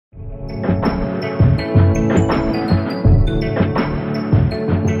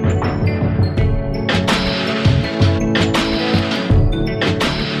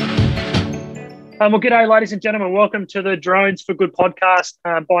Well, g'day, ladies and gentlemen. Welcome to the Drones for Good podcast.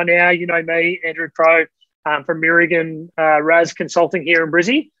 By now, you know me, Andrew Crow, from Mirigan RAS Consulting here in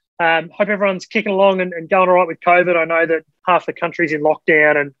Brizzy. Hope everyone's kicking along and going all right with COVID. I know that half the country's in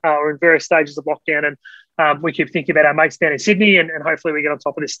lockdown and or in various stages of lockdown, and we keep thinking about our mates down in Sydney, and hopefully we get on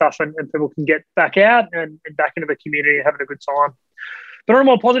top of this stuff and people can get back out and back into the community and having a good time. But on a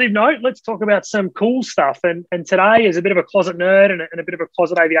more positive note, let's talk about some cool stuff. And today, as a bit of a closet nerd and a bit of a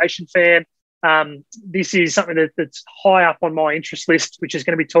closet aviation fan, this is something that's high up on my interest list, which is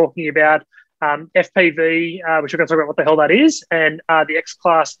going to be talking about FPV, which we're going to talk about what the hell that is, and the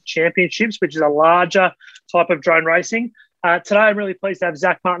X-Class Championships, which is a larger type of drone racing. Today, I'm really pleased to have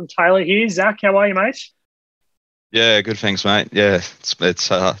Zach Martin-Taylor here. Zach, how are you, mate? Yeah, good, thanks, mate. Yeah,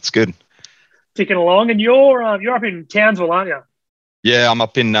 it's good. Ticking along, and you're up in Townsville, aren't you? Yeah, I'm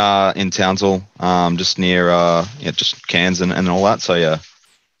up in Townsville, just near just Cairns and all that. So yeah.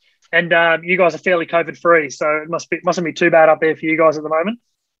 And you guys are fairly COVID free, so it mustn't be too bad up there for you guys at the moment.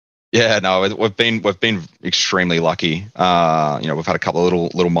 Yeah, no, we've been extremely lucky. We've had a couple of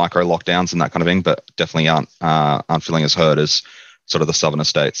little micro lockdowns and that kind of thing, but definitely aren't feeling as hurt as sort of the southern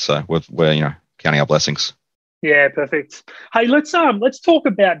states. So we're counting our blessings. Yeah, perfect. Hey, let's talk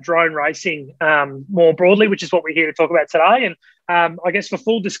about drone racing more broadly, which is what we're here to talk about today. And I guess for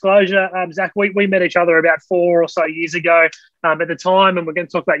full disclosure, Zach, we met each other about 4 or so years ago at the time, and we're going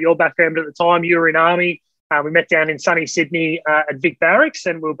to talk about your background at the time. You were in Army. We met down in sunny Sydney at Vic Barracks,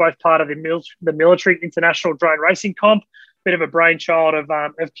 and we were both part of the Military International Drone Racing Comp, bit of a brainchild of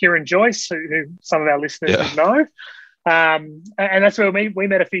Kieran Joyce, who some of our listeners would know. And that's where we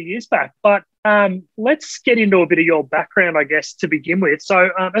met a few years back. But let's get into a bit of your background, I guess, to begin with. So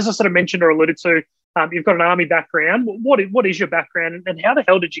as I sort of mentioned or alluded to, you've got an Army background. What is your background, and how the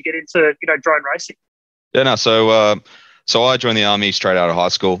hell did you get into drone racing? Yeah, no. So I joined the Army straight out of high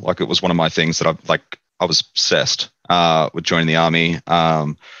school. Like, it was one of my things that I was obsessed with joining the Army.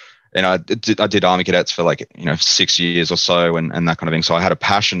 And I did Army cadets for 6 years or so and that kind of thing. So I had a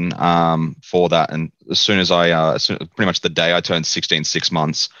passion for that. And as soon as pretty much the day I turned 16, 6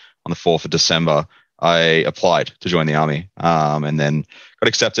 months, on the 4th of December, I applied to join the Army, and then got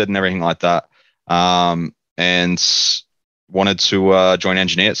accepted and everything like that. And wanted to join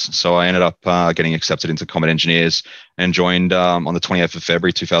engineers. So I ended up getting accepted into Combat Engineers and joined on the 28th of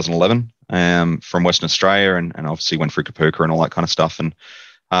February 2011 from Western Australia, and obviously went through Kapooka and all that kind of stuff. And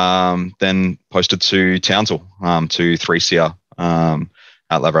then posted to Townsville, to 3CR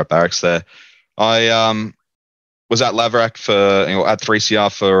at Laverack Barracks there. I was at Laverack at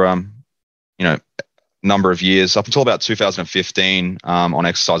 3CR for a number of years, up until about 2015. On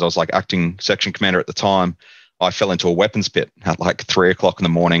exercise, I was acting section commander at the time. I fell into a weapons pit at 3 o'clock in the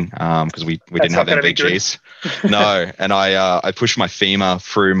morning because we didn't have MVGs. No, and I pushed my femur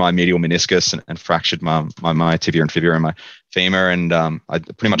through my medial meniscus and fractured my tibia and fibula in my femur, and I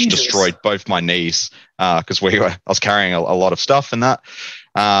pretty much destroyed both my knees because I was carrying a lot of stuff and that,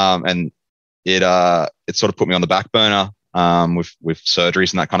 and it sort of put me on the back burner with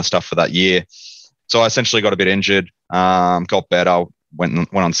surgeries and that kind of stuff for that year. So I essentially got a bit injured, got better, went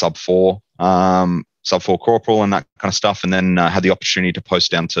on sub 4 corporal and that kind of stuff, and then had the opportunity to post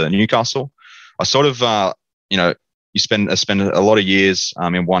down to Newcastle. I sort of, you spend a lot of years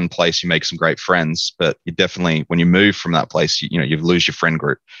in one place, you make some great friends, but you definitely, when you move from that place, you lose your friend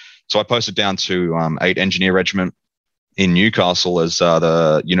group. So I posted down to 8 Engineer Regiment in Newcastle as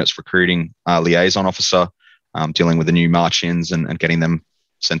the unit's recruiting liaison officer, dealing with the new march-ins and getting them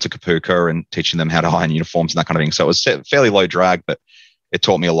sent to Kapooka and teaching them how to iron uniforms and that kind of thing. So it was fairly low drag, but it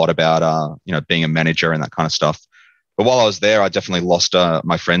taught me a lot about, being a manager and that kind of stuff. But while I was there, I definitely lost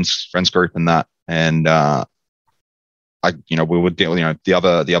my friends group and that. And we would deal. The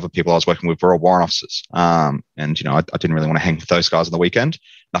other people I was working with were all warrant officers. I didn't really want to hang with those guys on the weekend.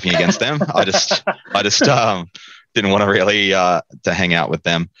 Nothing against them. I just didn't want to really to hang out with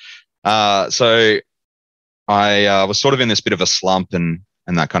them. So I was sort of in this bit of a slump and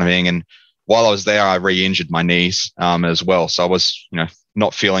that kind of thing. And while I was there, I re-injured my knees as well. So I was,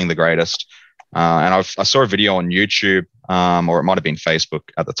 not feeling the greatest. And I saw a video on YouTube, or it might have been Facebook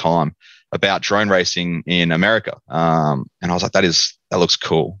at the time, about drone racing in America. And I was like, that looks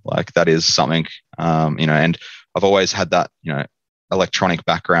cool. That is something, and I've always had that, electronic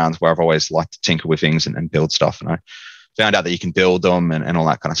background where I've always liked to tinker with things and build stuff. And I found out that you can build them and all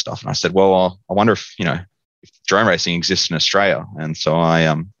that kind of stuff. And I said, well, I wonder if drone racing exists in Australia. And so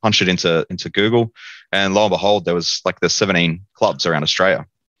I punched it into Google, and lo and behold, there was there's 17 clubs around Australia.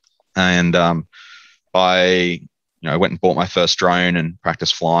 And I went and bought my first drone and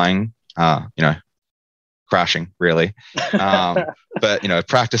practiced flying, crashing really. But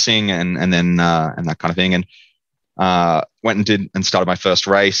practicing and then and that kind of thing, and went and did and started my first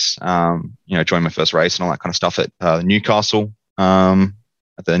race. Joined my first race and all that kind of stuff at Newcastle,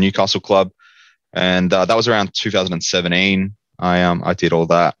 at the Newcastle Club, and that was around 2017. I did all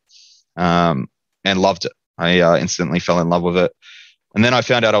that and loved it. I instantly fell in love with it, and then I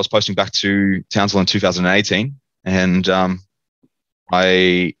found out I was posting back to Townsville in 2018, and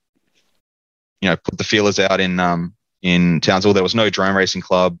I put the feelers out in Townsville. There was no drone racing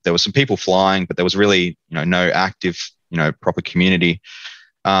club. There was some people flying, but there was really, no active, proper community.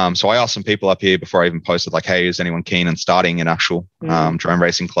 So I asked some people up here before I even posted, like, hey, is anyone keen on starting an actual drone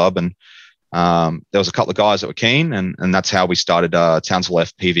racing club? And there was a couple of guys that were keen, and that's how we started Townsville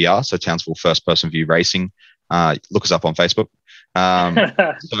FPVR, so Townsville First Person View Racing. Look us up on Facebook.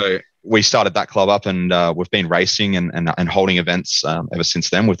 So we started that club up, and we've been racing and holding events ever since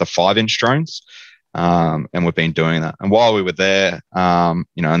then with the 5-inch drones. And we've been doing that. And while we were there, in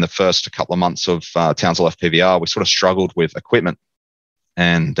the first couple of months of Townsville FPVR, we sort of struggled with equipment.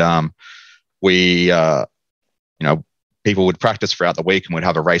 And people would practice throughout the week, and we'd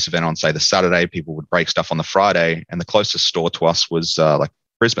have a race event on, say, the Saturday. People would break stuff on the Friday, and the closest store to us was like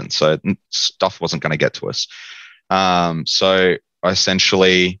Brisbane. So stuff wasn't going to get to us. So I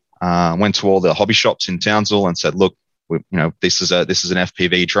essentially went to all the hobby shops in Townsville and said, look, this is an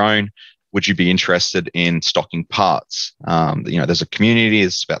FPV drone. Would you be interested in stocking parts? There's a community.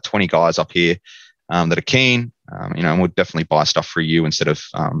 There's about 20 guys up here that are keen, and we'll definitely buy stuff for you instead of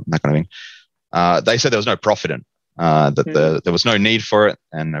that kind of thing. They said there was no profit in that there was no need for it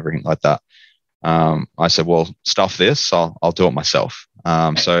and everything like that. I said, well, stuff this. I'll do it myself.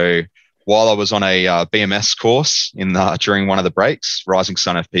 So while I was on a BMS course during one of the breaks, Rising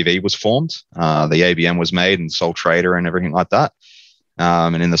Sun FPV was formed. The ABM was made and sole trader and everything like that.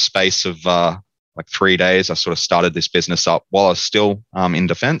 And in the space of like 3 days, I sort of started this business up while I was still in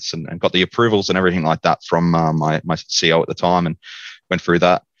defense and got the approvals and everything like that from my CEO at the time, and went through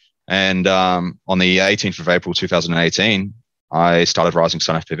that. And on the 18th of April, 2018, I started Rising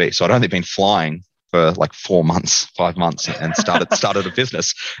Sun FPV. So I'd only been flying for like 5 months, and started a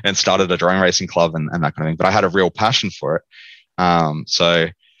business and started a drone racing club and that kind of thing. But I had a real passion for it. And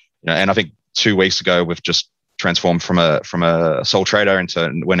I think 2 weeks ago, we've just transformed from a sole trader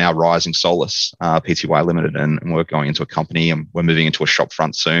into, we're now Rising Solus Pty Limited, and we're going into a company, and we're moving into a shop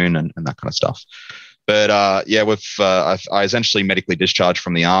front soon and that kind of stuff. But I essentially medically discharged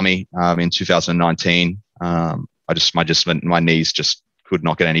from the army in 2019. My knees just could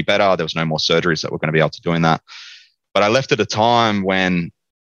not get any better. There was no more surgeries that were going to be able to doing that. But I left at a time when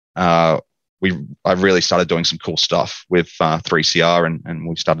I really started doing some cool stuff with 3CR, and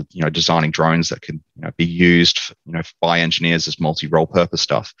we started, designing drones that could, be used, by engineers as multi-role purpose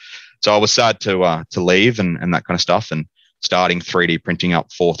stuff. So I was sad to leave and that kind of stuff, and starting 3D printing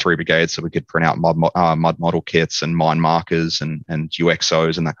up for 3 brigades so we could print out mud model kits and mine markers and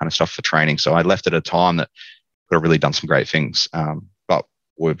UXOs and that kind of stuff for training. So I left at a time that could have really done some great things. But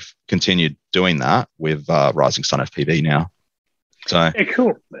we've continued doing that with Rising Sun FPV now. So yeah,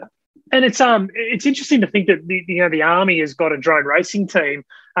 cool. And it's interesting to think that the Army has got a drone racing team.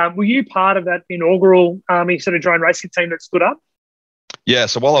 Were you part of that inaugural Army sort of drone racing team that stood up? Yeah.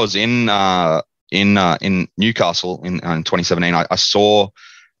 So while I was in Newcastle in 2017, I saw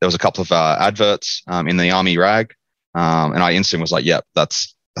there was a couple of adverts in the Army rag, and I instantly was like, "Yep, that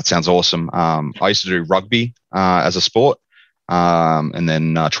sounds awesome." I used to do rugby as a sport, and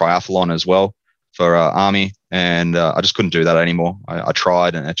then triathlon as well for Army, and I just couldn't do that anymore. I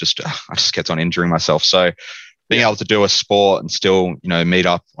tried, and I just kept on injuring myself. So being able to do a sport and still, meet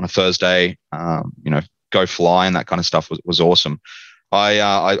up on a Thursday, go fly and that kind of stuff was awesome.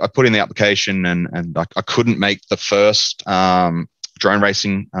 I put in the application, and I couldn't make the first drone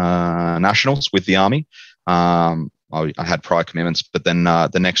racing nationals with the Army. I had prior commitments, but then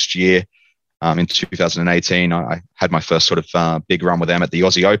the next year, in 2018, I had my first sort of big run with them at the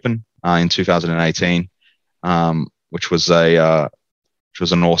Aussie Open in 2018, which was an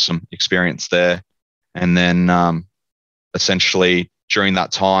awesome experience there. And then essentially during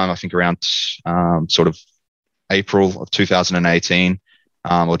that time, I think around sort of April of 2018,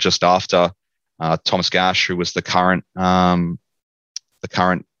 or just after, Thomas Gash, who was the current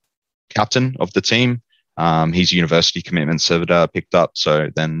captain of the team, his university commitments had picked up. So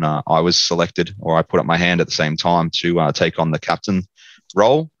then I was selected, or I put up my hand at the same time to take on the captain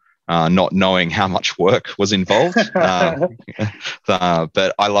role, not knowing how much work was involved.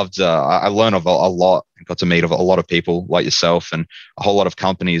 But I loved, I learned a lot, and got to meet a lot of people like yourself and a whole lot of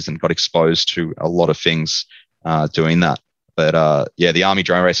companies, and got exposed to a lot of things doing that. But yeah, the Army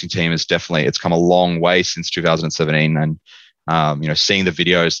drone racing team is definitely, it's come a long way since 2017. And seeing the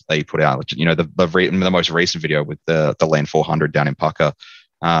videos that they put out, which, the most recent video with the Land 400 down in Pucka,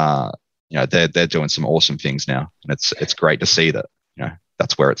 they're doing some awesome things now, and it's great to see that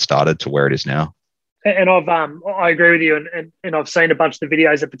that's where it started to where it is now. And I agree with you, and I've seen a bunch of the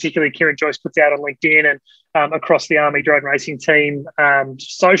videos that particularly Kieran Joyce puts out on LinkedIn and across the Army drone racing team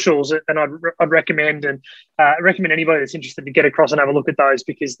socials, and I'd recommend anybody that's interested to get across and have a look at those,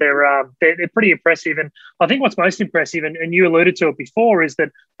 because they're pretty impressive. And I think what's most impressive, and you alluded to it before, is that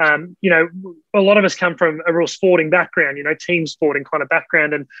a lot of us come from a real sporting background, team sporting kind of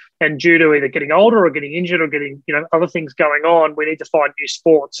background, and due to either getting older or getting injured or getting other things going on, we need to find new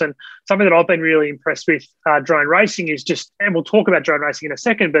sports. And something that I've been really impressed with drone racing is just, and we'll talk about drone racing in a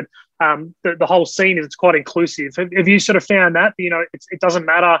second, but the whole scene is, it's quite inclusive. Have you sort of found that it doesn't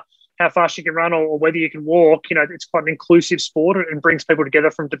matter how fast you can run or whether you can walk, it's quite an inclusive sport and brings people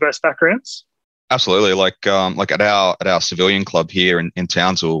together from diverse backgrounds? Absolutely. Like at our civilian club here in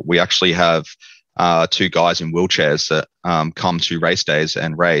Townsville, we actually have 2 guys in wheelchairs that come to race days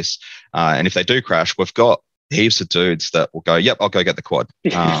and race. And if they do crash, we've got heaps of dudes that will go, yep, I'll go get the quad.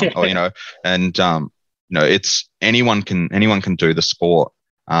 It's anyone can do the sport.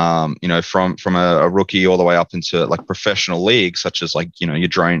 From a rookie all the way up into like professional leagues, such as your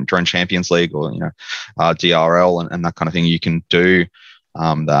drone champions league or DRL and that kind of thing. You can do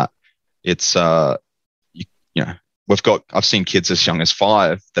that. It's I've seen kids as young as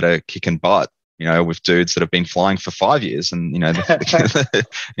 5 that are kicking butt, with dudes that have been flying for 5 years, and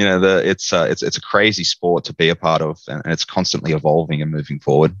it's a crazy sport to be a part of, and it's constantly evolving and moving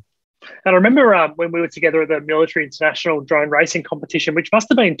forward. And I remember when we were together at the Military International Drone Racing Competition, which must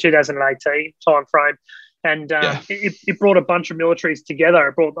have been 2018 timeframe, and it brought a bunch of militaries together.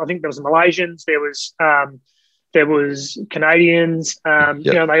 I think there was Malaysians, there was Canadians,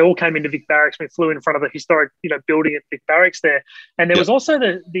 they all came into Vic Barracks. We flew in front of the historic, building at Vic Barracks there. And there was also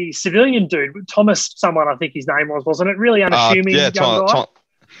the civilian dude, Thomas, someone I think his name was, wasn't it? Really unassuming young guy.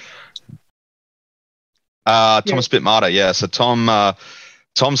 Thomas Bitmata, yeah. So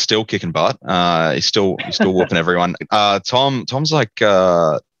Tom's still kicking butt. He's still whooping everyone. Tom's like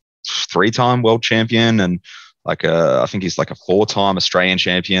 3-time world champion, and I think he's like a 4-time Australian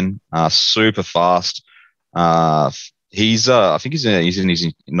champion. Super fast. He's I think he's in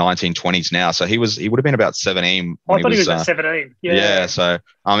his 1920s now, so he would have been about 17 when I thought he was at 17. Yeah, so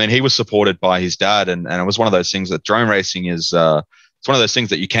he was supported by his dad, and it was one of those things that drone racing is it's one of those things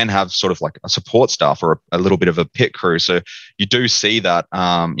that you can have sort of like a support staff or a little bit of a pit crew. So you do see that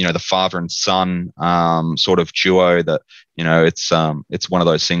the father and son sort of duo that it's one of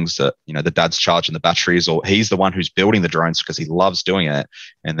those things that the dad's charging the batteries, or he's the one who's building the drones because he loves doing it,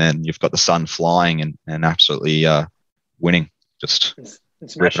 and then you've got the son flying and absolutely winning, just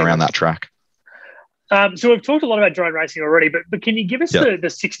ripping around that track. So we've talked a lot about drone racing already, but can you give us the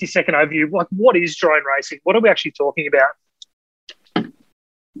 60-second overview? Like, what is drone racing? What are we actually talking about?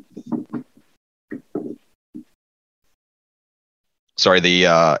 Sorry,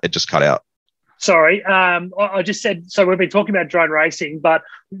 it just cut out. Sorry, I just said, so we've been talking about drone racing, but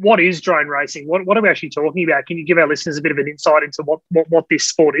what is drone racing? What are we actually talking about? Can you give our listeners a bit of an insight into what this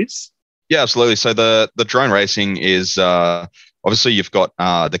sport is? Yeah, absolutely. So the drone racing is obviously you've got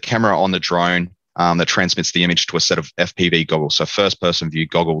the camera on the drone that transmits the image to a set of FPV goggles, so first-person view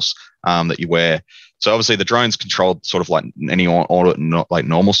goggles that you wear. So obviously the drone's controlled sort of like any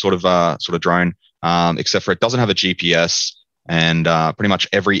normal sort of drone, except for it doesn't have a GPS. And pretty much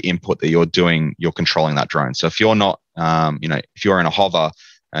every input that you're doing, you're controlling that drone. So if you're not, if you're in a hover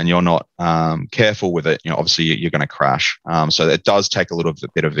and you're not careful with it, obviously you're going to crash. So it does take a little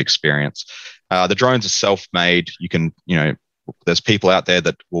bit of experience. The drones are self-made. You can, there's people out there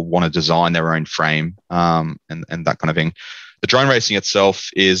that will want to design their own frame and that kind of thing. The drone racing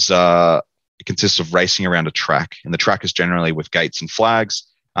itself is, it consists of racing around a track, and the track is generally with gates and flags.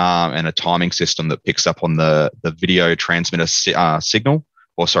 And a timing system that picks up on the video transmitter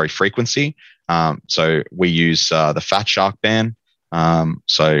frequency. So we use the Fat Shark band.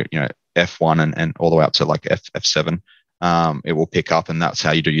 So F1 and all the way up to like F7. It will pick up, and that's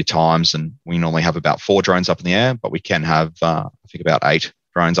how you do your times. And we normally have about 4 drones up in the air, but we can have I think about 8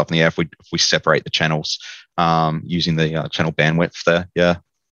 drones up in the air if we separate the channels using the channel bandwidth there. Yeah.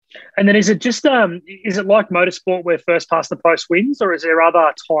 And then is it like motorsport where first past the post wins, or is there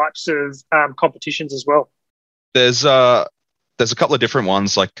other types of competitions as well? There's a couple of different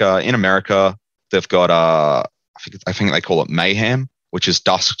ones. Like in America, they've got I think they call it Mayhem, which is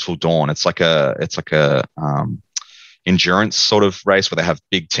dusk till dawn. It's like a endurance sort of race where they have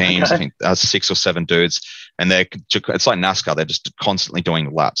big teams. Okay. I think 6 or 7 dudes, and it's like NASCAR. They're just constantly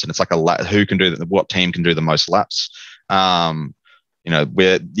doing laps, and it's like what team can do the most laps.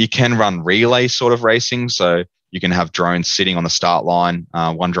 Where you can run relay sort of racing, so you can have drones sitting on the start line.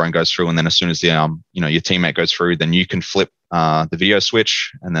 One drone goes through, and then as soon as your teammate goes through, then you can flip the video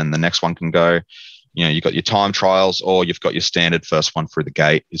switch, and then the next one can go. You've got your time trials, or you've got your standard first one through the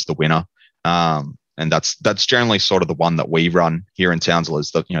gate is the winner. And that's generally sort of the one that we run here in Townsville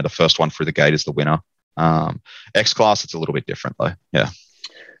is the first one through the gate is the winner. X Class, it's a little bit different though. Yeah.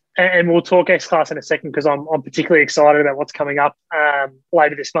 And we'll talk X Class in a second because I'm particularly excited about what's coming up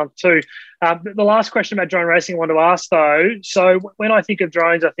later this month too. The last question about drone racing I want to ask though. So when I think of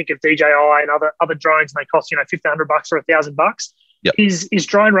drones, I think of DJI and other drones, and they cost $1,500 or $1,000. Yep. Is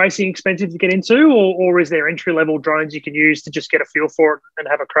drone racing expensive to get into, or is there entry level drones you can use to just get a feel for it and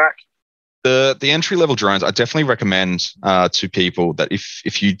have a crack? The entry level drones, I definitely recommend to people that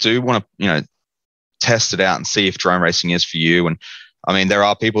if you do want to test it out and see if drone racing is for you. And I mean, there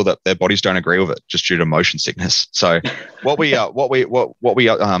are people that their bodies don't agree with it just due to motion sickness. So what we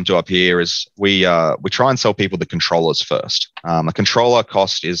do up here is we try and sell people the controllers first. A controller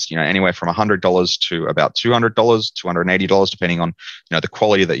cost is anywhere from $100 to about $200, $280, depending on the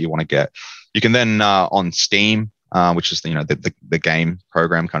quality that you want to get. You can then on Steam, which is the game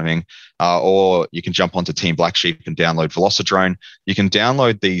program kind of thing, or you can jump onto Team Black Sheep and download Velocidrone. You can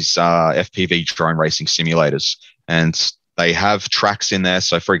download these FPV drone racing simulators, and they have tracks in there.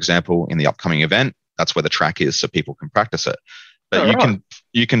 So, for example, in the upcoming event, that's where the track is, so people can practice it. But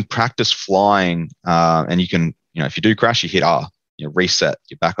you can practice flying, and you can if you do crash, you hit R, reset,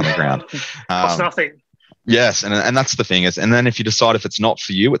 you're back on the ground. That's nothing. Yes, and that's the thing is, and then if you decide if it's not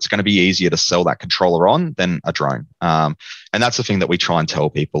for you, it's going to be easier to sell that controller on than a drone. And that's the thing that we try and tell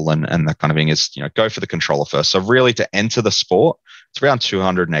people, and that kind of thing is, go for the controller first. So really, to enter the sport, it's around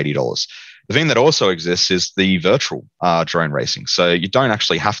 $280. The thing that also exists is the virtual drone racing. So you don't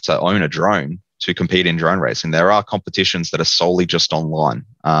actually have to own a drone to compete in drone racing. There are competitions that are solely just online.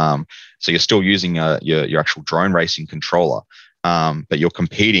 So you're still using your actual drone racing controller. But you're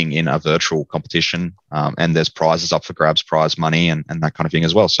competing in a virtual competition, and there's prizes up for grabs, prize money, and that kind of thing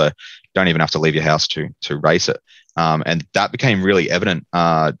as well. So you don't even have to leave your house to race it. And that became really evident,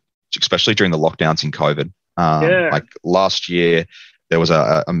 especially during the lockdowns in COVID. Like last year, there was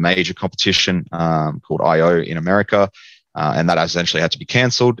a major competition called I/O in America, and that essentially had to be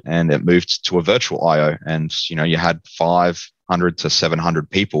cancelled, and it moved to a virtual I/O. And you had 500 to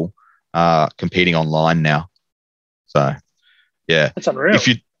 700 people competing online now. So. Yeah, that's unreal.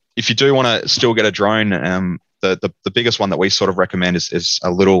 If you do want to still get a drone, the biggest one that we sort of recommend is it's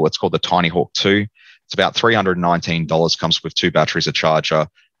called the Tiny Hawk 2. It's about $319. Comes with 2 batteries, a charger,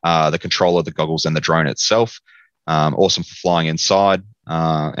 the controller, the goggles, and the drone itself. Awesome for flying inside,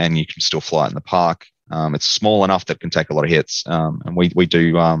 and you can still fly it in the park. It's small enough that it can take a lot of hits, and we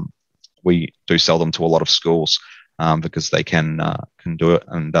do sell them to a lot of schools because they can do it.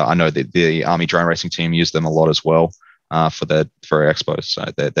 And I know that the Army drone racing team use them a lot as well. For our expos, so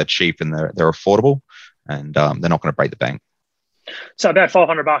they're cheap and they're affordable, and they're not going to break the bank. So about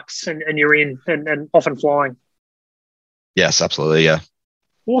 $500, and you're in and off and flying. Yes, absolutely, yeah.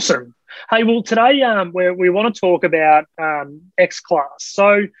 Awesome. Hey, well today we want to talk about X Class.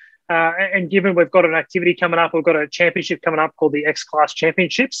 So and given we've got an activity coming up, we've got a championship coming up called the X Class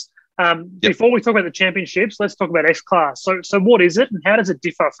Championships. Before we talk about the championships, let's talk about X Class. So what is it, and how does it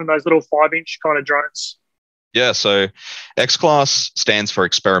differ from those little 5-inch kind of drones? Yeah, so X Class stands for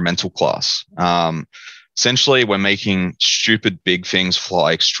experimental class. Essentially, we're making stupid big things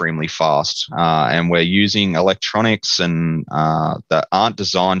fly extremely fast, and we're using electronics and that aren't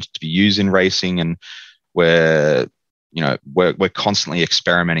designed to be used in racing, and we're constantly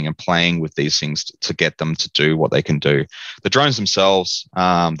experimenting and playing with these things to get them to do what they can do. The drones themselves,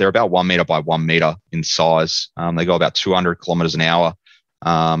 they're about 1 meter by 1 meter in size. They go about 200 kilometers an hour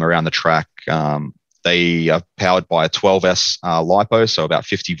around the track. They are powered by a 12S LiPo, so about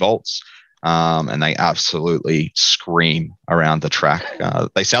 50 volts, and they absolutely scream around the track.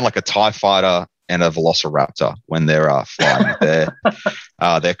 They sound like a TIE fighter and a Velociraptor when they're flying.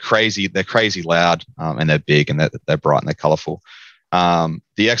 They're crazy. They're crazy loud, and they're big, and they're bright and they're colorful. The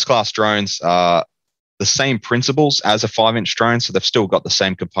X-Class drones are the same principles as a 5-inch drone, so they've still got the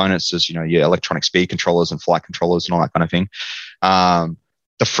same components as your electronic speed controllers and flight controllers and all that kind of thing.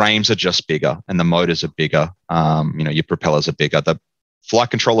 The frames are just bigger, and the motors are bigger. Your propellers are bigger. The flight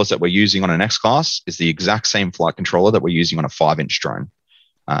controllers that we're using on an X-Class is the exact same flight controller that we're using on a 5-inch drone.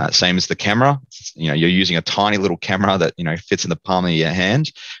 Same as the camera. You're using a tiny little camera that fits in the palm of your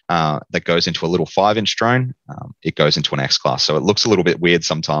hand, that goes into a little 5-inch drone. It goes into an X class, so it looks a little bit weird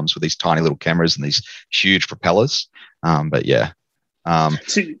sometimes with these tiny little cameras and these huge propellers. But yeah.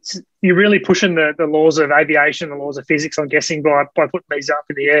 So you're really pushing the laws of aviation, the laws of physics, I'm guessing, by putting these up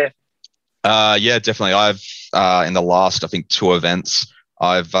in the air. Yeah, definitely. I've in the last, I think, 2 events,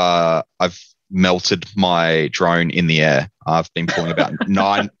 I've melted my drone in the air. I've been pulling about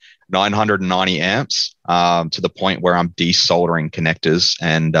 990 amps to the point where I'm desoldering connectors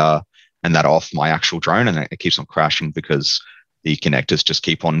and that off my actual drone, and it keeps on crashing because the connectors just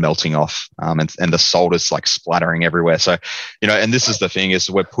keep on melting off, and the solder's like splattering everywhere. So, and this is the thing, is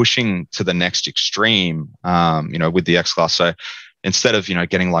we're pushing to the next extreme, with the X Class. So instead of,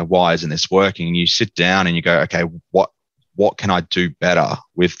 getting like, why isn't this working? You sit down and you go, okay, what can I do better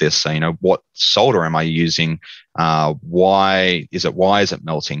with this? So, what solder am I using? Why is it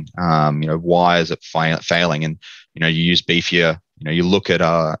melting? Why is it failing? And, you use beefier, you look at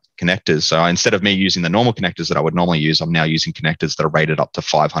connectors. So instead of me using the normal connectors that I would normally use, I'm now using connectors that are rated up to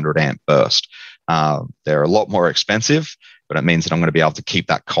 500 amp burst. They're a lot more expensive, but it means that I'm going to be able to keep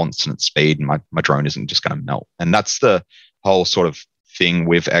that constant speed, and my drone isn't just going to melt. And that's the whole sort of thing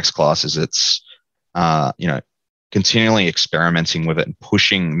with X Class, is it's, continually experimenting with it and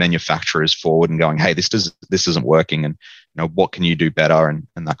pushing manufacturers forward and going, hey, this isn't working, and what can you do better, and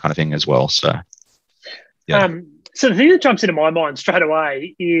that kind of thing as well. So yeah. So the thing that jumps into my mind straight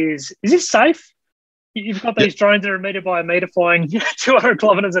away is this safe? You've got these drones that are meter by meter flying 200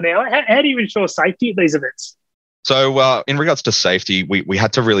 kilometers an hour. How do you ensure safety at these events? So in regards to safety, we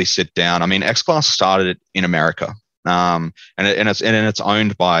had to really sit down. I mean, X Class started in America, and it's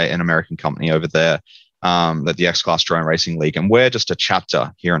owned by an American company over there, that the X Class Drone Racing League, and we're just a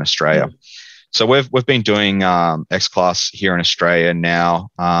chapter here in Australia. So we've been doing X Class here in Australia now.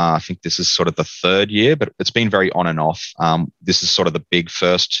 I think this is sort of the 3rd year, but it's been very on and off. This is sort of the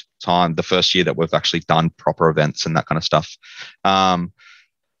first year that we've actually done proper events and that kind of stuff.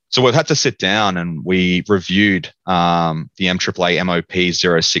 So we've had to sit down and we reviewed the MAAA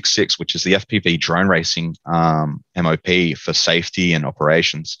MOP 066, which is the FPV drone racing MOP for safety and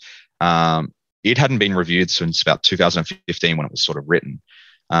operations. It hadn't been reviewed since about 2015 when it was sort of written.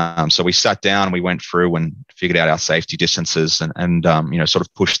 So we sat down and we went through and figured out our safety distances and sort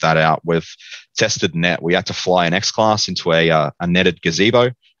of pushed that out. We've tested net. We had to fly an X Class into a netted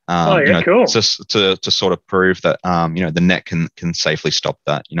gazebo. Cool. Just to sort of prove that, the net can safely stop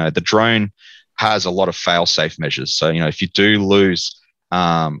that. The drone has a lot of fail-safe measures. So, if you do lose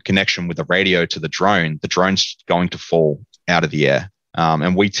connection with the radio to the drone's going to fall out of the air.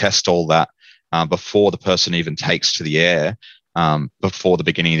 And we test all that before the person even takes to the air, before the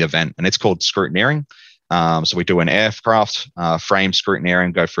beginning of the event, and it's called scrutineering. So we do an aircraft frame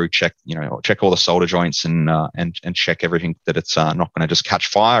scrutineering, go through, check all the solder joints and check everything that it's not going to just catch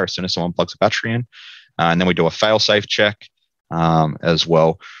fire as soon as someone plugs a battery in. And then we do a fail-safe check as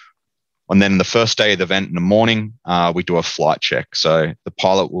well. And then the first day of the event in the morning, we do a flight check. So the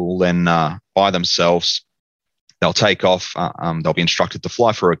pilot will then, by themselves, they'll take off. They'll be instructed to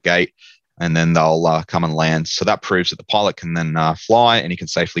fly through a gate, and then they'll come and land. So that proves that the pilot can then fly, and he can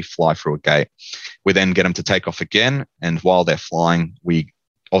safely fly through a gate. We then get them to take off again, and while they're flying, we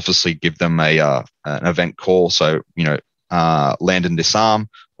obviously give them an event call. So, land and disarm,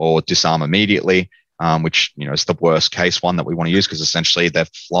 or disarm immediately, which, is the worst case one that we want to use, because essentially they're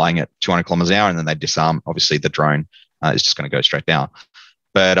flying at 200 kilometers an hour and then they disarm. Obviously, the drone is just going to go straight down.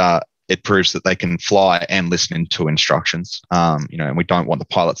 But it proves that they can fly and listen to instructions, and we don't want the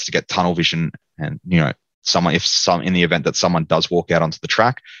pilots to get tunnel vision. And, in the event that someone does walk out onto the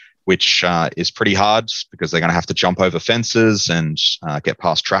track, which is pretty hard because they're going to have to jump over fences and get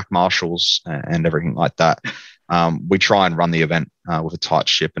past track marshals and everything like that. We try and run the event with a tight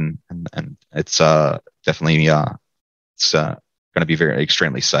ship, and it's definitely it's going to be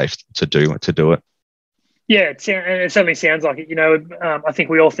extremely safe to do it. Yeah, it certainly sounds like it. I think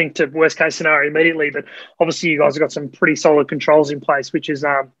we all think to worst case scenario immediately, but obviously you guys have got some pretty solid controls in place, which is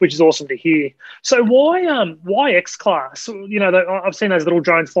awesome to hear. So why X Class? I've seen those little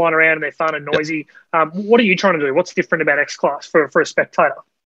drones flying around and they're fun and noisy. What are you trying to do? What's different about X Class for a spectator?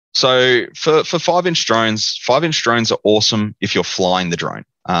 So for 5-inch drones are awesome if you're flying the drone.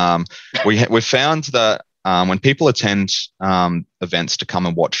 We've found that when people attend events to come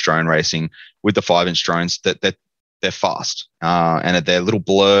and watch drone racing with the 5-inch drones, that they're fast, and they're little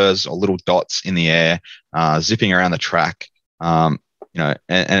blurs or little dots in the air, zipping around the track.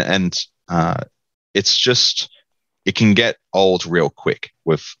 It's just, it can get old real quick.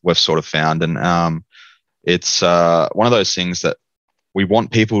 We've sort of found, and it's one of those things that we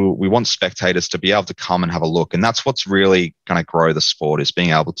want spectators to be able to come and have a look. And that's what's really going to grow the sport, is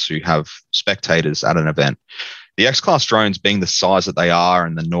being able to have spectators at an event. The X-Class drones being the size that they are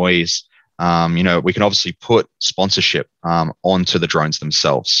and the noise, we can obviously put sponsorship onto the drones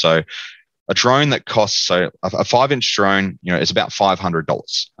themselves. So a drone that costs, a 5-inch drone, is about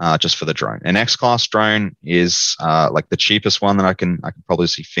 $500 just for the drone. An X-Class drone is like the cheapest one that I can probably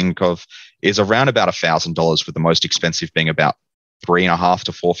think of is around about $1,000, with the most expensive being about $3,500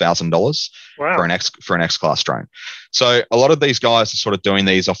 to $4,000 for an X-Class drone. So a lot of these guys are sort of doing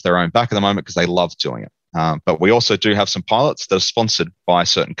these off their own back at the moment because they love doing it. But we also do have some pilots that are sponsored by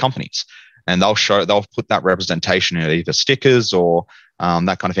certain companies, and they'll put that representation in either stickers or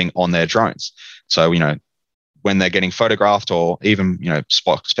that kind of thing on their drones. So, when they're getting photographed, or even,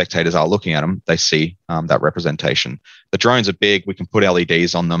 spectators are looking at them, they see that representation. The drones are big. We can put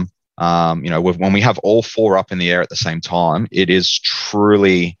LEDs on them. When we have all 4 up in the air at the same time, it is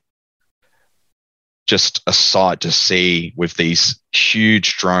truly just a sight to see, with these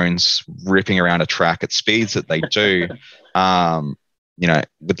huge drones ripping around a track at speeds that they do,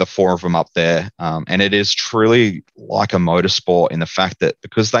 with the 4 of them up there. And it is truly like a motorsport, in the fact that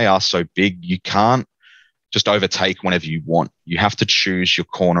because they are so big, you can't just overtake whenever you want. You have to choose your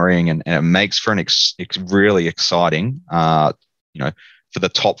cornering, and it makes for an really exciting, for the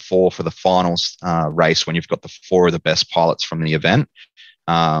top 4 for the finals race, when you've got the 4 of the best pilots from the event.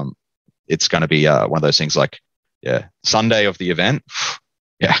 It's going to be one of those things like, Sunday of the event.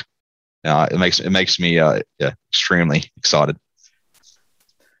 It makes me extremely excited.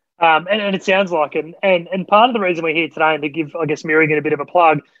 And it sounds like, and part of the reason we're here today, and to give, I guess, Mirigan a bit of a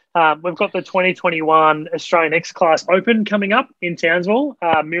plug, we've got the 2021 Australian X-Class Open coming up in Townsville.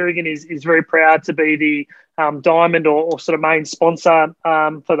 Mirigan is very proud to be the diamond or sort of main sponsor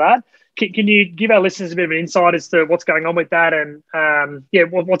for that. Can you give our listeners a bit of an insight as to what's going on with that, and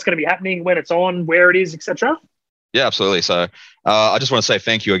what's going to be happening, when it's on, where it is, etc.? Yeah, absolutely. So I just want to say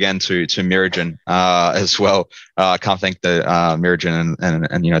thank you again to Mirigen as well. I can't thank the Mirigen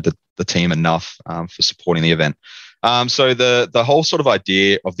and the team enough for supporting the event. So the whole sort of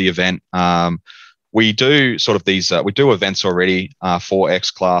idea of the event, we do sort of these we do events already for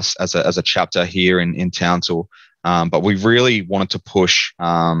X-Class as a chapter here in Townsville. But we really wanted to push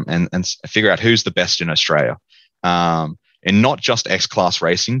and figure out who's the best in Australia, and not just X-Class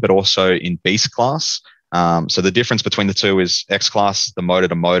racing, but also in Beast Class. So the difference between the two is X-Class, the motor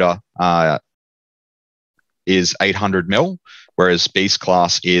to motor, is 800 mil, whereas Beast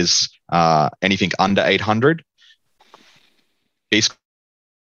Class is anything under 800. Beast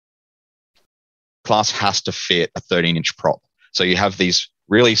Class has to fit a 13-inch prop. So you have these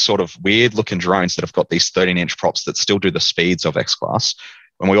really sort of weird looking drones that have got these 13-inch props that still do the speeds of X-Class.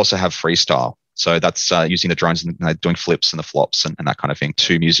 And we also have freestyle. So that's using the drones and doing flips and the flops and that kind of thing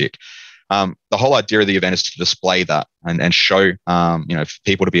to music. The whole idea of the event is to display that and show, for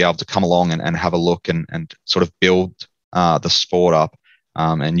people to be able to come along and have a look and sort of build the sport up,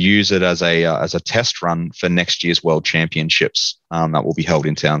 and use it as a test run for next year's World Championships that will be held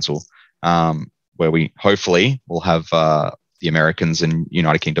in Townsville, where we hopefully will have the Americans and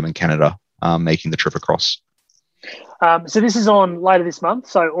United Kingdom and Canada making the trip across. So this is on later this month,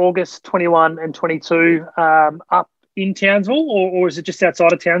 so August 21 and 22 up in Townsville, or is it just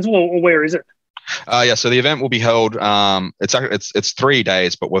outside of Townsville, or where is it? So the event will be held. It's 3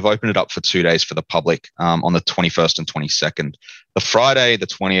 days, but we've opened it up for 2 days for the public on the 21st and 22nd. The Friday, the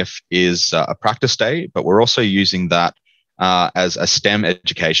 20th, is a practice day, but we're also using that as a STEM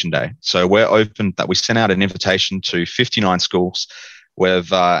education day. So we're open. That we sent out an invitation to 59 schools. We've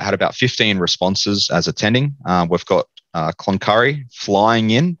had about 15 responses as attending. We've got Cloncurry flying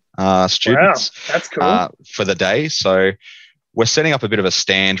in students. Wow, that's cool. For the day. So we're setting up a bit of a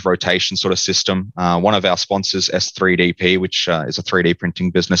stand rotation sort of system. One of our sponsors, S3DP, which is a 3D printing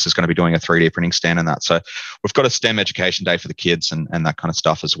business, is going to be doing a 3D printing stand and that. So we've got a STEM education day for the kids and that kind of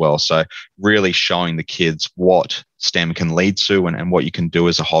stuff as well. So really showing the kids what STEM can lead to and what you can do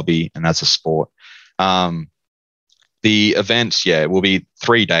as a hobby and as a sport. The event, will be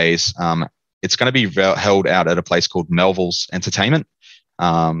 3 days. It's going to be held out at a place called Melville's Entertainment.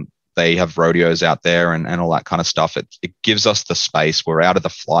 They have rodeos out there and all that kind of stuff. It gives us the space. We're out of the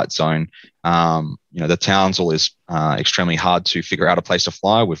flight zone. The Townsville is extremely hard to figure out a place to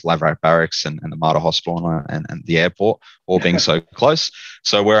fly with Laverack Barracks and the Mater Hospital and the airport all being so close.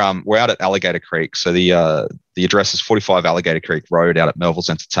 So we're out at Alligator Creek. So the address is 45 Alligator Creek Road out at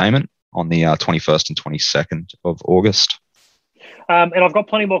Melville's Entertainment on the 21st and 22nd of August. And I've got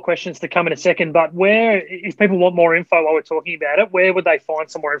plenty more questions to come in a second, but if people want more info while we're talking about it, where would they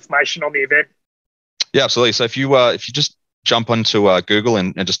find some more information on the event? Yeah, absolutely. So if you just jump onto Google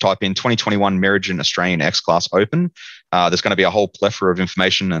and just type in 2021 Meridian Australian X-Class Open. There's going to be a whole plethora of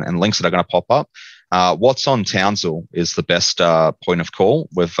information and links that are going to pop up. What's on Townsville is the best point of call.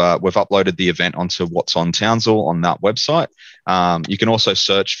 We've uploaded the event onto What's on Townsville on that website. You can also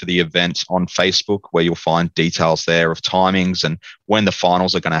search for the event on Facebook, where you'll find details there of timings and when the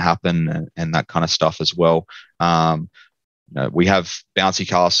finals are going to happen and that kind of stuff as well. We have Bouncy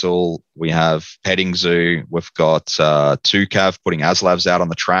Castle, we have Petting Zoo, we've got Tucav putting ASLAVs out on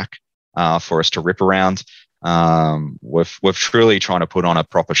the track for us to rip around. We're truly trying to put on a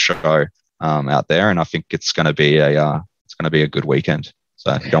proper show out there, and I think it's going to be a good weekend.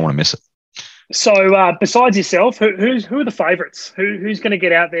 So you don't want to miss it. So besides yourself, who are the favourites? Who's going to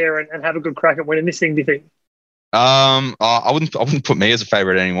get out there and have a good crack at winning this thing, do you think? I wouldn't put me as a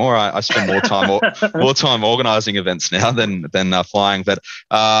favourite anymore. I spend more time organising events now than flying. But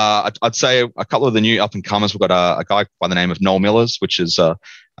I'd say a couple of the new up and comers. We've got a guy by the name of Noel Millers, which is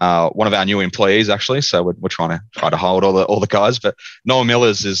one of our new employees actually. So we're trying to hold all the guys. But Noel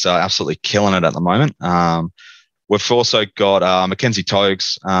Millers is absolutely killing it at the moment. We've also got Mackenzie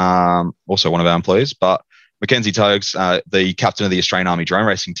Togues, also one of our employees, but Mackenzie Togues, the captain of the Australian Army drone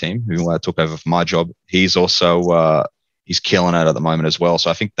racing team, who took over for my job, he's also he's killing it at the moment as well.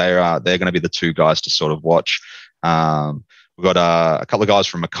 So I think they're going to be the two guys to sort of watch. We've got a couple of guys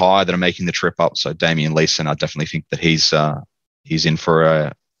from Mackay that are making the trip up. So Damien Leeson, I definitely think that he's in for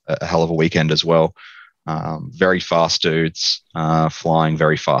a hell of a weekend as well. Very fast dudes, flying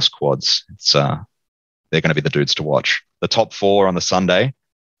very fast quads. They're going to be the dudes to watch. The top four on the Sunday,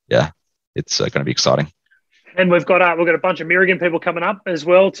 yeah, it's going to be exciting. And we've got a bunch of Merigan people coming up as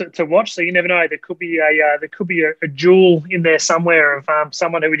well to watch. So you never know. There could be a jewel in there somewhere of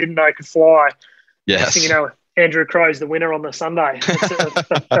someone who we didn't know could fly. Yes. So, Andrew Crow's the winner on the Sunday.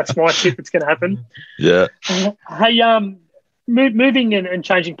 That's my tip. It's going to happen. Yeah. Hey, moving and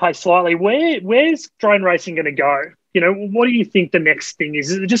changing pace slightly. Where's drone racing going to go? What do you think the next thing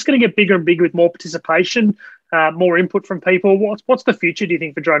is? Is it just going to get bigger and bigger with more participation, more input from people? What's the future, do you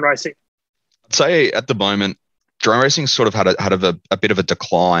think, for drone racing? I'd say at the moment, drone racing sort of had a bit of a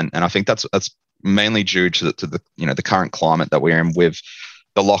decline, and I think that's mainly due to the current climate that we're in with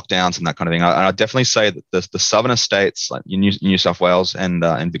the lockdowns and that kind of thing. I definitely say that the southern states, like New South Wales and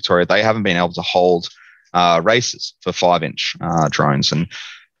Victoria, they haven't been able to hold races for 5-inch drones, and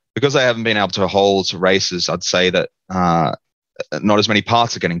because they haven't been able to hold races, I'd say that not as many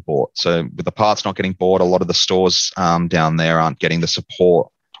parts are getting bought. So with the parts not getting bought, a lot of the stores down there aren't getting the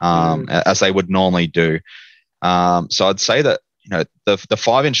support as they would normally do. So I'd say that the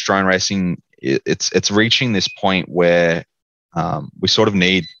 5-inch drone racing, it's reaching this point where we sort of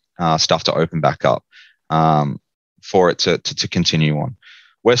need stuff to open back up for it to continue on.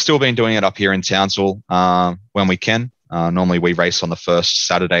 We're still been doing it up here in Townsville when we can. Normally we race on the first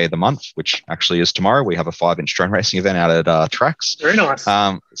Saturday of the month, which actually is tomorrow. We have a 5-inch drone racing event out at Tracks. Very nice.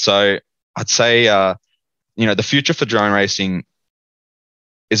 So I'd say the future for drone racing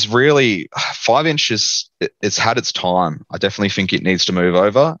is really 5 inches. It's had its time. I definitely think it needs to move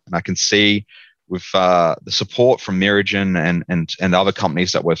over, and I can see with the support from Meridian and other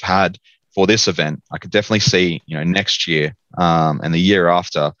companies that we've had for this event, I could definitely see next year and the year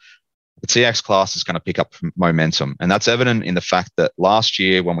after, the TX class is going to pick up momentum, and that's evident in the fact that last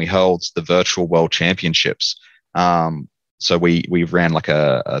year when we held the virtual World Championships. So we ran like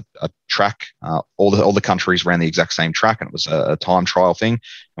a track. All the countries ran the exact same track, and it was a time trial thing.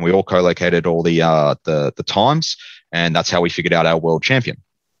 And we all co-located all the times, and that's how we figured out our world champion.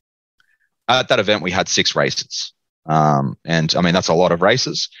 At that event, we had 6 races, and I mean that's a lot of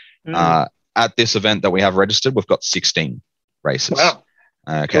races. At this event that we have registered, we've got 16 races. Wow.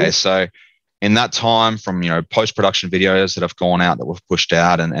 Okay, cool. So in that time, from post-production videos that have gone out that we've pushed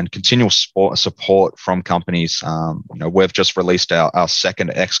out and continual support from companies, we've just released our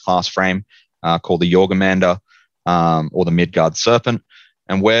second X-Class frame called the Jorgamander or the Midgard Serpent,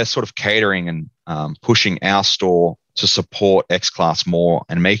 and we're sort of catering and pushing our store to support X-Class more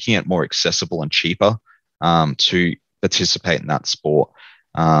and making it more accessible and cheaper to participate in that sport.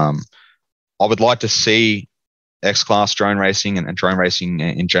 I would like to see X-Class drone racing and drone racing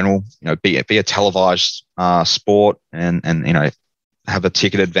in general, be a televised sport and have a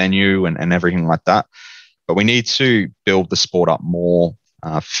ticketed venue and everything like that. But we need to build the sport up more,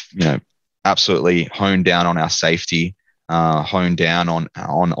 absolutely hone down on our safety, hone down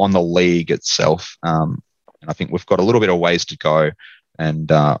on the league itself. And I think we've got a little bit of ways to go. And,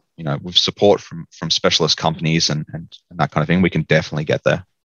 with support from specialist companies and that kind of thing, we can definitely get there.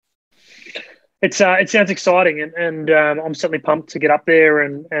 It sounds exciting, and I'm certainly pumped to get up there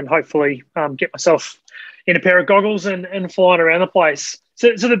and hopefully get myself in a pair of goggles and flying around the place.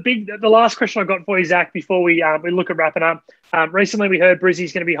 So the last question I got for you, Zach, before we look at wrapping up. Recently, we heard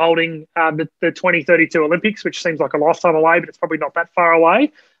Brizzy's going to be holding the 2032 Olympics, which seems like a lifetime away, but it's probably not that far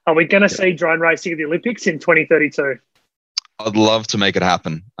away. Are we going to see drone racing at the Olympics in 2032? I'd love to make it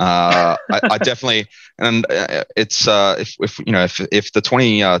happen. I definitely, and it's if the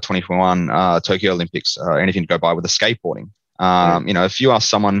 2021 Tokyo Olympics are anything to go by with the skateboarding. If you ask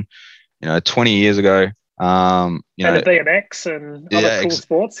someone, 20 years ago, and the BMX and other cool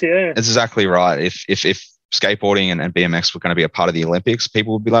sports, yeah, that's exactly right. If skateboarding and BMX were going to be a part of the Olympics,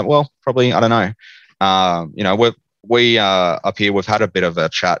 people would be like, well, probably, I don't know. We up here, we've had a bit of a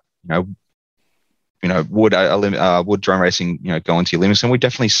chat. Would drone racing, go into the Olympics? And we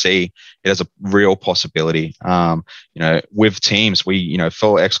definitely see it as a real possibility. With teams,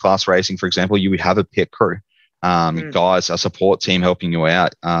 for X Class racing, for example, you would have a pit crew. Guys, a support team helping you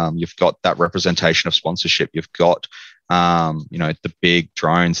out. You've got that representation of sponsorship. You've got, the big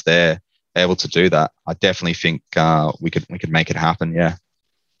drones there able to do that. I definitely think we could make it happen. Yeah.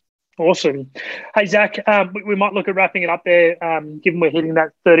 Awesome. Hey, Zach, we might look at wrapping it up there, given we're hitting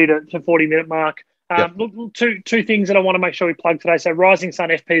that 30 to 40 minute mark. Yep. Look, two things that I want to make sure we plug today. So Rising Sun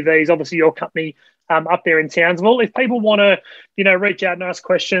FPV is obviously your company up there in Townsville. If people want to, reach out and ask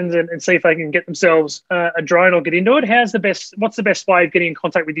questions and see if they can get themselves a drone or get into it, what's the best way of getting in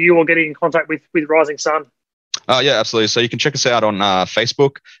contact with you or getting in contact with Rising Sun? Yeah, absolutely. So you can check us out on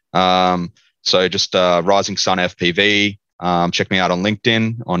Facebook. So just Rising Sun FPV. Check me out on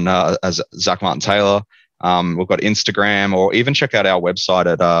LinkedIn as Zach Martin Taylor. We've got Instagram, or even check out our website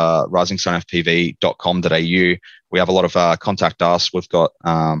at risingsunfpv.com.au. We have a lot of contact us. We've got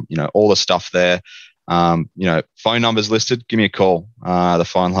all the stuff there. Phone numbers listed. Give me a call. The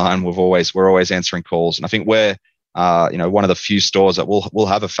phone line. We're always answering calls, and I think we're one of the few stores that we'll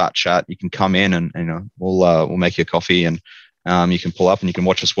have a fat chat. You can come in and we'll make you a coffee and you can pull up and you can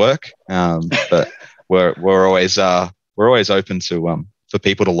watch us work. But we're always open to for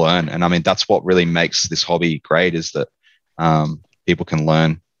people to learn. And I mean, that's what really makes this hobby great, is that people can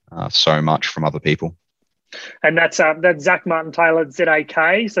learn so much from other people. And that's Zach Martin Taylor,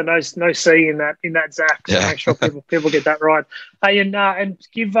 ZAK. So no C in that Zach. So make sure people get that right. Hey, and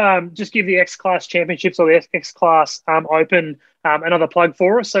give the X Class Championships or the X Class Open another plug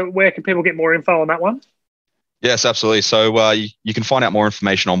for us. So where can people get more info on that one? Yes, absolutely. So you can find out more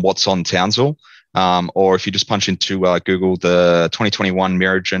information on what's on Townsville. Or if you just punch into Google the 2021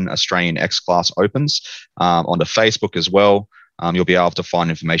 Miragen Australian X Class Opens onto Facebook as well, you'll be able to find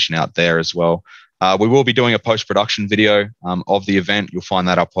information out there as well. We will be doing a post-production video of the event. You'll find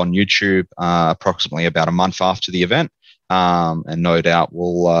that up on YouTube approximately about a month after the event. And no doubt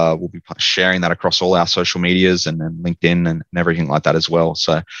we'll be sharing that across all our social medias and LinkedIn and everything like that as well.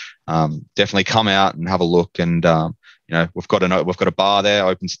 So definitely come out and have a look. And we've got a bar there,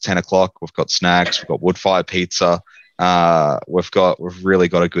 opens at 10 o'clock. We've got snacks, we've got wood fire pizza. We've really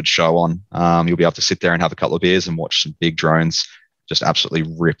got a good show on. You'll be able to sit there and have a couple of beers and watch some big drones just absolutely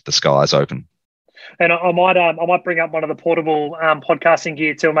rip the skies open. And I might bring up one of the portable podcasting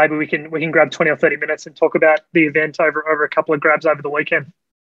gear too. Maybe we can grab 20 or 30 minutes and talk about the event over a couple of grabs over the weekend.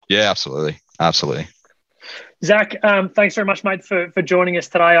 Yeah, absolutely. Zach, thanks very much, mate, for joining us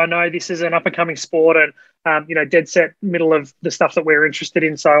today. I know this is an up-and-coming sport and, dead set middle of the stuff that we're interested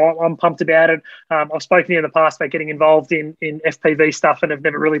in, so I'm pumped about it. I've spoken to you in the past about getting involved in FPV stuff and have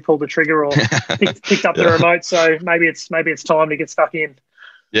never really pulled the trigger or picked up the remote, so maybe it's time to get stuck in.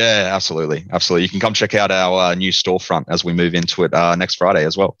 Yeah, absolutely. You can come check out our new storefront as we move into it next Friday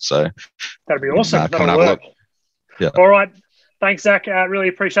as well. So that'd be awesome. Come and have a look. Yeah. All right. Thanks, Zach. Really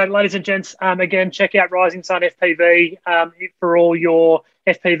appreciate it. Ladies and gents, again, check out Rising Sun FPV for all your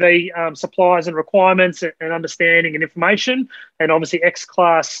FPV supplies and requirements and understanding and information. And obviously X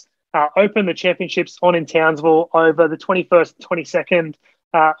Class Open, the championships on in Townsville over the 21st, 22nd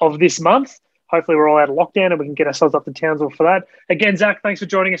of this month. Hopefully we're all out of lockdown and we can get ourselves up to Townsville for that. Again, Zach, thanks for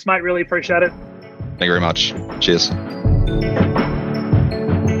joining us, mate. Really appreciate it. Thank you very much. Cheers.